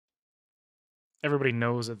everybody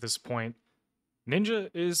knows at this point, Ninja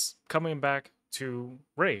is coming back to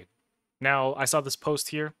Raid. Now, I saw this post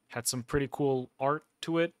here, had some pretty cool art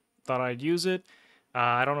to it, thought I'd use it.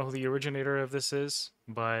 I don't know who the originator of this is,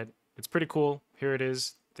 but it's pretty cool. Here it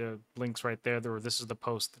is. The link's right there. This is the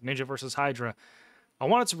post. Ninja versus Hydra. I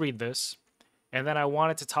wanted to read this, and then I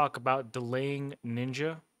wanted to talk about delaying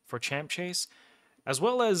Ninja for Champ Chase, as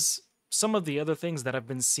well as some of the other things that I've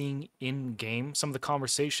been seeing in game, some of the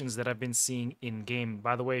conversations that I've been seeing in game.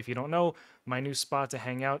 By the way, if you don't know, my new spot to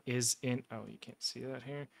hang out is in. Oh, you can't see that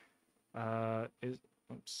here. Is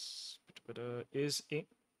oops,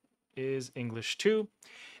 is English 2.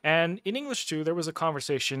 And in English 2, there was a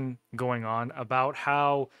conversation going on about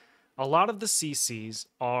how a lot of the CCs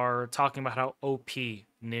are talking about how OP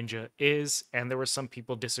Ninja is, and there were some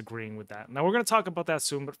people disagreeing with that. Now, we're going to talk about that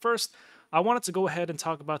soon, but first, I wanted to go ahead and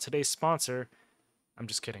talk about today's sponsor. I'm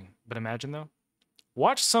just kidding, but imagine though.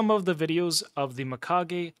 Watch some of the videos of the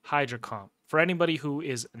Mikage Hydra comp. For anybody who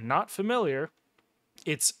is not familiar,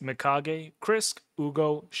 it's Mikage, Krisk,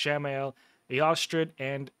 Ugo, Shamael, Eostrid,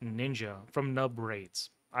 and Ninja from Nub Raids.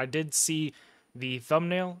 I did see the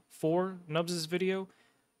thumbnail for Nubs' video.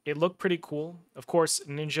 It looked pretty cool. Of course,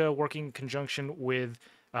 Ninja working in conjunction with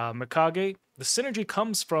Mikage. The synergy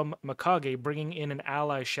comes from Mikage bringing in an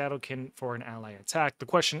ally Shadowkin for an ally attack. The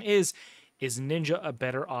question is Ninja a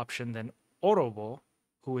better option than Orobo,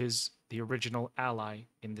 who is the original ally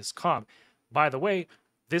in this comp? By the way,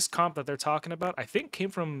 this comp that they're talking about, I think came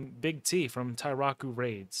from Big T from Tairaku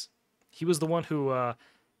Raids. He was the one who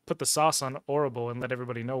put the sauce on Orobo and let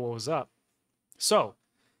everybody know what was up. So,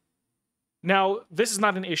 now, this is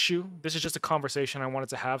not an issue. This is just a conversation I wanted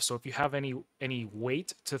to have. So if you have any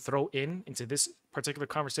weight to throw into this particular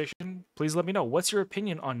conversation, please let me know. What's your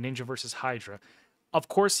opinion on Ninja versus Hydra? Of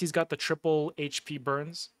course, he's got the triple HP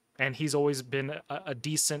burns, and he's always been a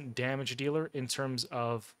decent damage dealer in terms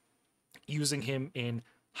of using him in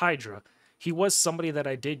Hydra. He was somebody that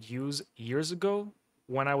I did use years ago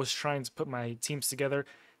when I was trying to put my teams together.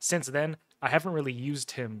 Since then, I haven't really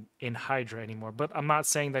used him in Hydra anymore, but I'm not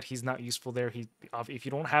saying that he's not useful there. If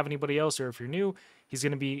you don't have anybody else or if you're new, he's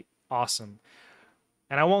going to be awesome.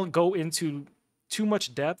 And I won't go into too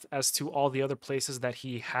much depth as to all the other places that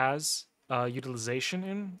he has utilization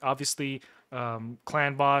in. Obviously,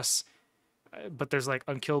 Clan Boss, but there's like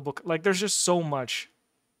Unkillable. Like, there's just so much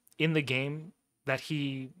in the game that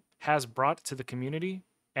he has brought to the community,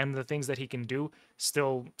 and the things that he can do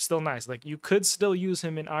still nice. Like, you could still use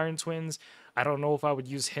him in Iron Twins. I don't know if I would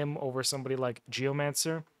use him over somebody like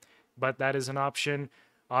Geomancer, but that is an option.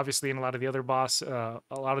 Obviously, in a lot of the other a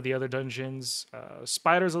lot of the other dungeons,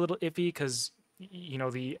 Spider's a little iffy because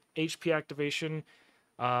the HP activation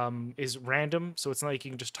is random, so it's not like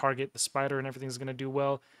you can just target the Spider and everything's gonna do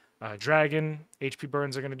well. Dragon HP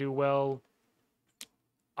burns are gonna do well.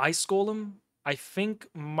 Ice Golem, I think,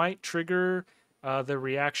 might trigger the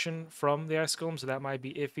reaction from the Ice Golem, so that might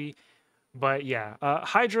be iffy. But yeah,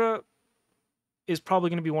 Hydra is probably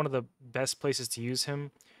going to be one of the best places to use him.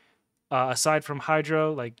 Aside from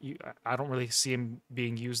Hydra, I don't really see him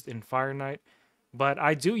being used in Fire Knight, but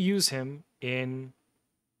I do use him in.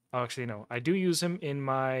 Oh, actually, no, I do use him in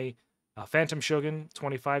my Phantom Shogun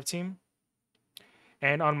 25 team,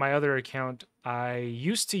 and on my other account, I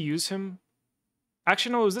used to use him.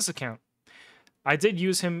 Actually, no, it was this account. I did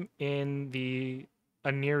use him in the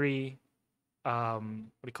Aniri, what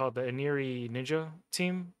do you call it? The Aniri Ninja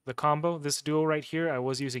team, the combo. This duo right here, I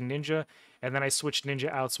was using Ninja, and then I switched Ninja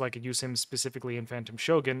out so I could use him specifically in Phantom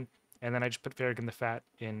Shogun, and then I just put Farragon the Fat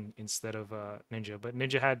in instead of Ninja. But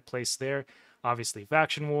Ninja had place there. Obviously,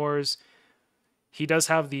 Faction Wars. He does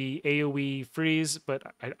have the AoE freeze, but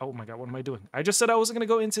oh my god, what am I doing? I just said I wasn't going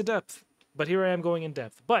to go into depth, but here I am going in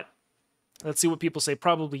depth. But let's see what people say.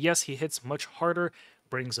 Probably yes, he hits much harder,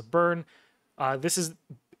 brings a burn. This is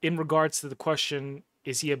in regards to the question,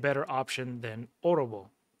 is he a better option than Orobo?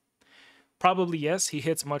 Probably yes, he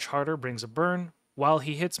hits much harder, brings a burn. While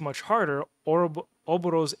he hits much harder,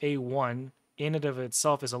 Oboro's A1 in and of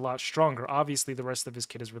itself is a lot stronger. Obviously, the rest of his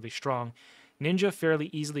kit is really strong. Ninja fairly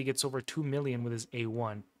easily gets over 2 million with his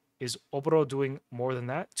A1. Is Oboro doing more than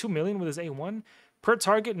that? 2 million with his A1? Per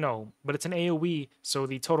target, no, but it's an AoE, so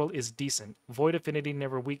the total is decent. Void Affinity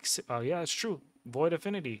never weaks. Yeah, it's true. Void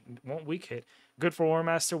Affinity won't weak hit. Good for War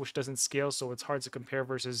Master, which doesn't scale, so it's hard to compare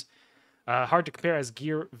as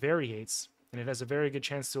gear variates, and it has a very good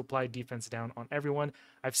chance to apply defense down on everyone.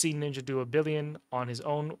 I've seen Ninja do 1 billion on his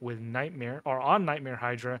own with Nightmare, or on Nightmare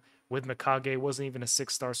Hydra with Mikage. Wasn't even a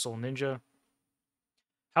 6-star Soul Ninja.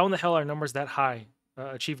 How in the hell are numbers that high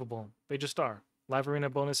achievable? They just are. Live arena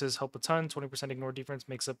bonuses help a ton. 20% ignore defense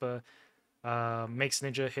makes up a makes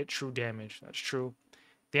Ninja hit true damage. That's true.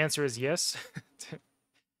 The answer is yes.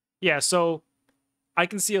 Yeah, so I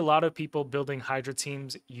can see a lot of people building Hydra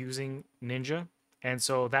teams using Ninja, and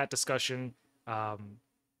so that discussion um,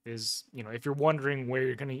 is, if you're wondering where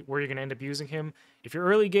you're gonna end up using him, if you're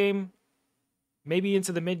early game, maybe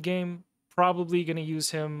into the mid game, probably gonna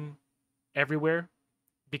use him everywhere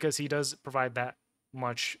because he does provide that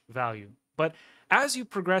much value. But as you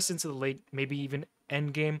progress into the late, maybe even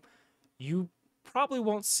end game, you probably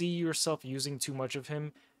won't see yourself using too much of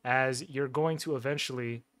him, as you're going to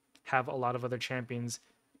eventually have a lot of other champions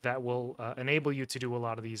that will enable you to do a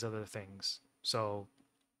lot of these other things. So,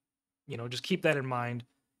 just keep that in mind.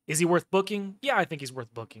 Is he worth booking? Yeah, I think he's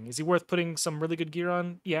worth booking. Is he worth putting some really good gear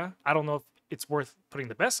on? Yeah. I don't know if it's worth putting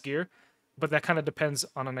the best gear, but that kind of depends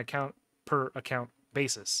on an account per account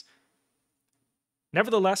basis.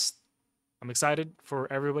 Nevertheless, I'm excited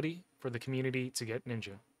for everybody, for the community to get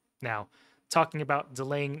Ninja. Now, talking about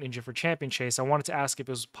delaying Ninja for Champion Chase, I wanted to ask if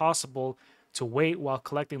it was possible to wait while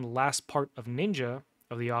collecting the last part of Ninja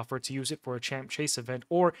of the offer to use it for a Champ Chase event,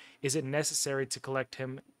 or is it necessary to collect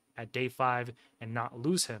him at day 5 and not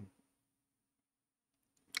lose him?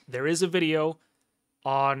 There is a video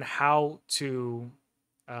on how to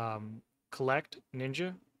collect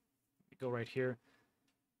Ninja. Go right here.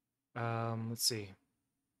 Let's see.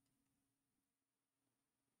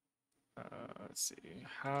 Let's see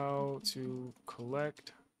how to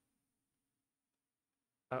collect.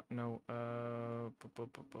 No.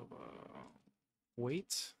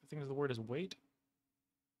 Wait. I think the word is wait.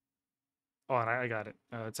 Oh, and I got it.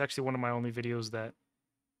 It's actually one of my only videos that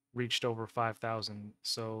reached over 5,000.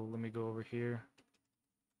 So let me go over here.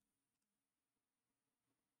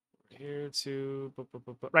 Here to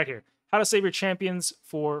right here. How to save your champions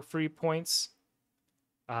for free points.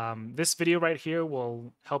 This video right here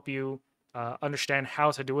will help you understand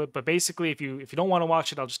how to do it. But basically, if you don't want to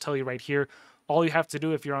watch it, I'll just tell you right here. All you have to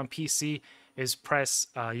do if you're on PC is press.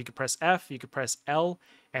 You can press F, you can press L,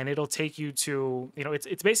 and it'll take you to,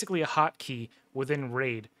 it's basically a hotkey within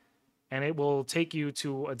Raid, and it will take you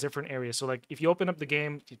to a different area. So like if you open up the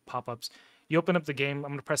game, pop-ups. You open up the game.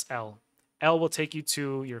 I'm gonna press L. L will take you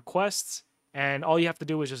to your quests, and all you have to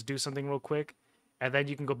do is just do something real quick, and then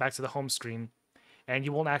you can go back to the home screen, and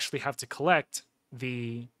you won't actually have to collect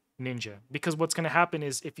the Ninja. Because what's going to happen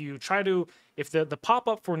is if the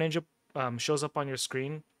pop-up for Ninja shows up on your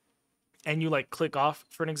screen, and you like click off,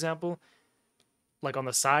 for an example, like on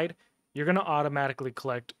the side, you're going to automatically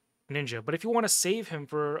collect Ninja. But if you want to save him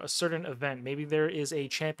for a certain event, maybe there is a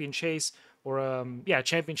champion chase or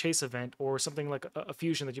champion chase event or something like a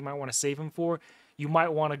fusion that you might want to save him for, you might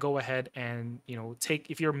want to go ahead and,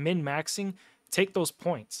 if you're min-maxing, take those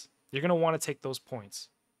points. You're going to want to take those points.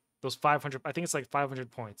 Those 500, I think it's like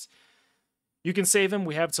 500 points. You can save him.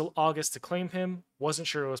 We have till August to claim him. Wasn't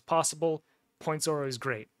sure it was possible. Points are always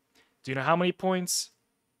great. Do you know how many points?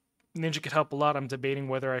 Ninja could help a lot. I'm debating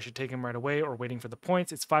whether I should take him right away or waiting for the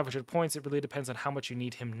points. It's 500 points. It really depends on how much you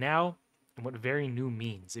need him now and what very new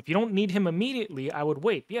means. If you don't need him immediately, I would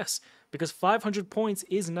wait. Yes, because 500 points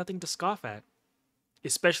is nothing to scoff at,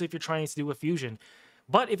 especially if you're trying to do a fusion.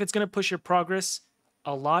 But if it's going to push your progress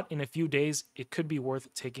a lot in a few days, it could be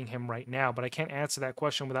worth taking him right now. But I can't answer that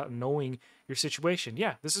question without knowing your situation.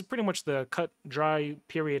 Yeah, this is pretty much the cut, dry,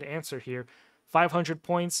 period answer here. 500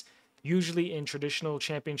 points. Usually in traditional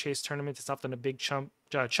champion chase tournaments, it's often a big chunk,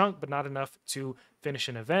 but not enough to finish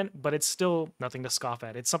an event. But it's still nothing to scoff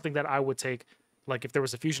at. It's something that I would take, like if there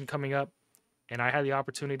was a fusion coming up and I had the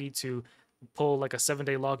opportunity to pull like a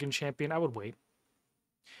 7-day login champion, I would wait.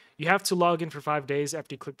 You have to log in for 5 days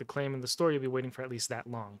after you click the claim in the store. You'll be waiting for at least that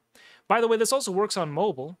long. By the way, this also works on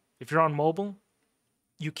mobile. If you're on mobile,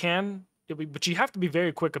 you can, but you have to be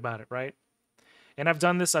very quick about it, right? And I've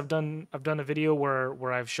done this. I've done a video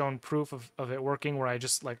where I've shown proof of it working, where I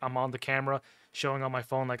just like I'm on the camera showing on my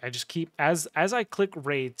phone. Like I just keep as I click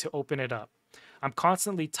raid to open it up, I'm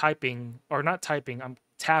constantly typing, or not typing, I'm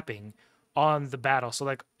tapping on the battle. So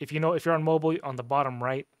like if you're on mobile, on the bottom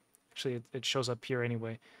right, actually it shows up here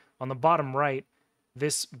anyway. On the bottom right,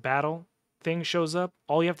 this battle thing shows up.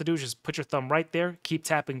 All you have to do is just put your thumb right there, keep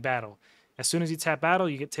tapping battle. As soon as you tap battle,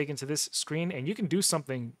 you get taken to this screen, and you can do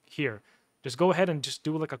something here. Just go ahead and just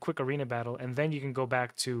do like a quick arena battle, and then you can go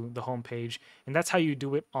back to the home page. And that's how you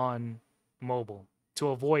do it on mobile to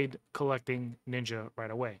avoid collecting Ninja right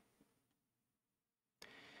away.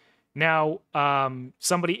 Now,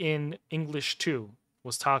 somebody in English 2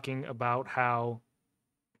 was talking about how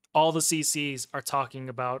all the CCs are talking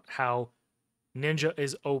about how Ninja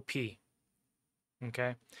is OP.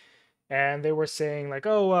 Okay? And they were saying like,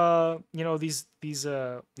 oh, these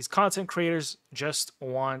content creators just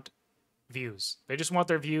want views. They just want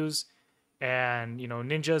their views. And,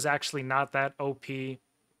 Ninja is actually not that OP.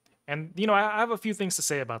 And, I have a few things to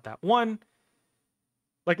say about that. One,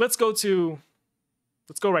 like, let's go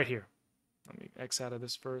right here. Let me X out of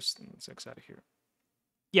this first, and let's X out of here.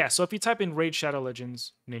 Yeah, so if you type in Raid Shadow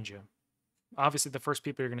Legends Ninja, obviously the first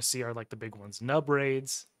people you're going to see are like the big ones. Nub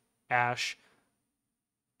Raids, Ash.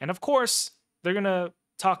 And of course, they're going to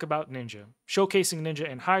talk about Ninja. Showcasing Ninja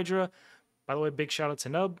and Hydra. By the way, big shout out to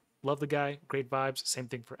Nub. Love the guy. Great vibes. Same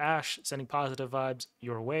thing for Ash. Sending positive vibes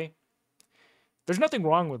your way. There's nothing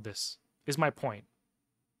wrong with this, is my point.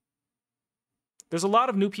 There's a lot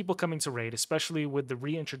of new people coming to Raid, especially with the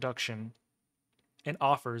reintroduction and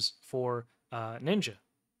offers for Ninja.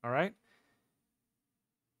 All right?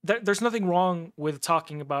 There's nothing wrong with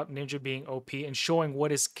talking about Ninja being OP and showing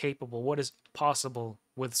what is capable, what is possible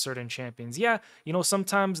with certain champions. Yeah,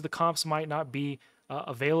 sometimes the comps might not be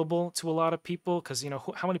available to a lot of people because,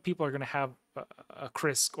 how many people are going to have a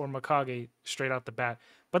Krisk or Mikage straight out the bat?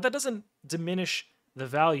 But that doesn't diminish the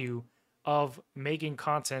value of making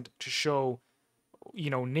content to show,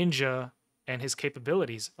 Ninja and his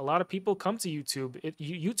capabilities. A lot of people come to YouTube.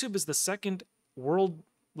 YouTube is the second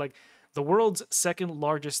the world's second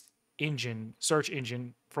largest search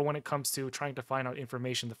engine for when it comes to trying to find out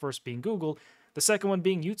information. The first being Google, the second one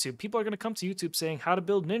being YouTube. People are going to come to YouTube saying how to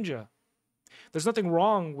build Ninja. There's nothing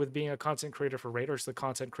wrong with being a content creator for Raiders, the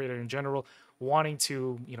content creator in general, wanting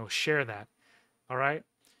to, share that. All right.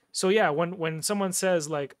 So yeah, when someone says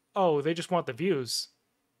like, oh, they just want the views.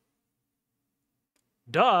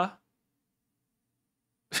 Duh.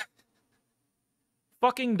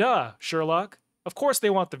 Fucking duh, Sherlock. Of course they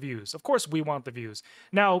want the views. Of course we want the views.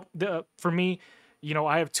 Now, for me,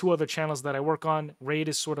 I have 2 other channels that I work on. Raid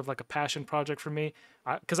is sort of like a passion project for me.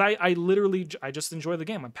 Because I literally just enjoy the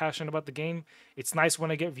game. I'm passionate about the game. It's nice when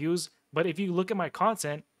I get views. But if you look at my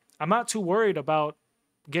content, I'm not too worried about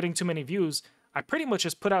getting too many views. I pretty much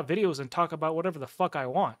just put out videos and talk about whatever the fuck I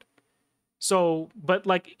want. So, but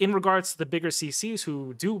like in regards to the bigger CCs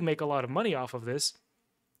who do make a lot of money off of this,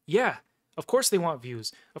 yeah, of course they want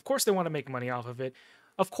views. Of course they want to make money off of it.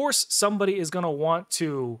 Of course somebody is going to want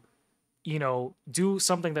to, do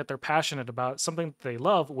something that they're passionate about, something that they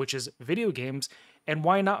love, which is video games. And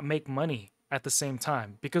why not make money at the same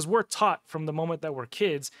time? Because we're taught from the moment that we're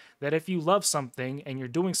kids that if you love something and you're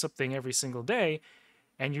doing something every single day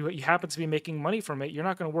and you happen to be making money from it, you're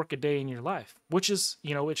not going to work a day in your life, which is,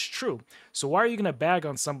 it's true. So why are you going to bag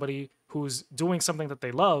on somebody who's doing something that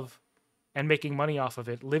they love and making money off of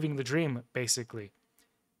it, living the dream, basically?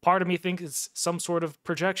 Part of me thinks it's some sort of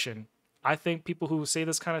projection. I think people who say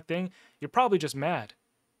this kind of thing, you're probably just mad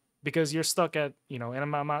because you're stuck at, and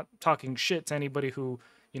I'm not talking shit to anybody who,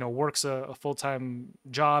 works a full-time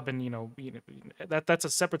job and, that's a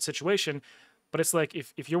separate situation. But it's like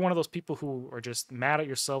if you're one of those people who are just mad at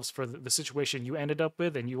yourselves for the situation you ended up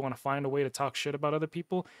with and you want to find a way to talk shit about other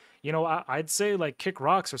people, I'd say like kick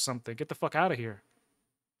rocks or something. Get the fuck out of here.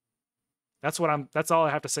 That's all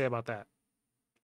I have to say about that.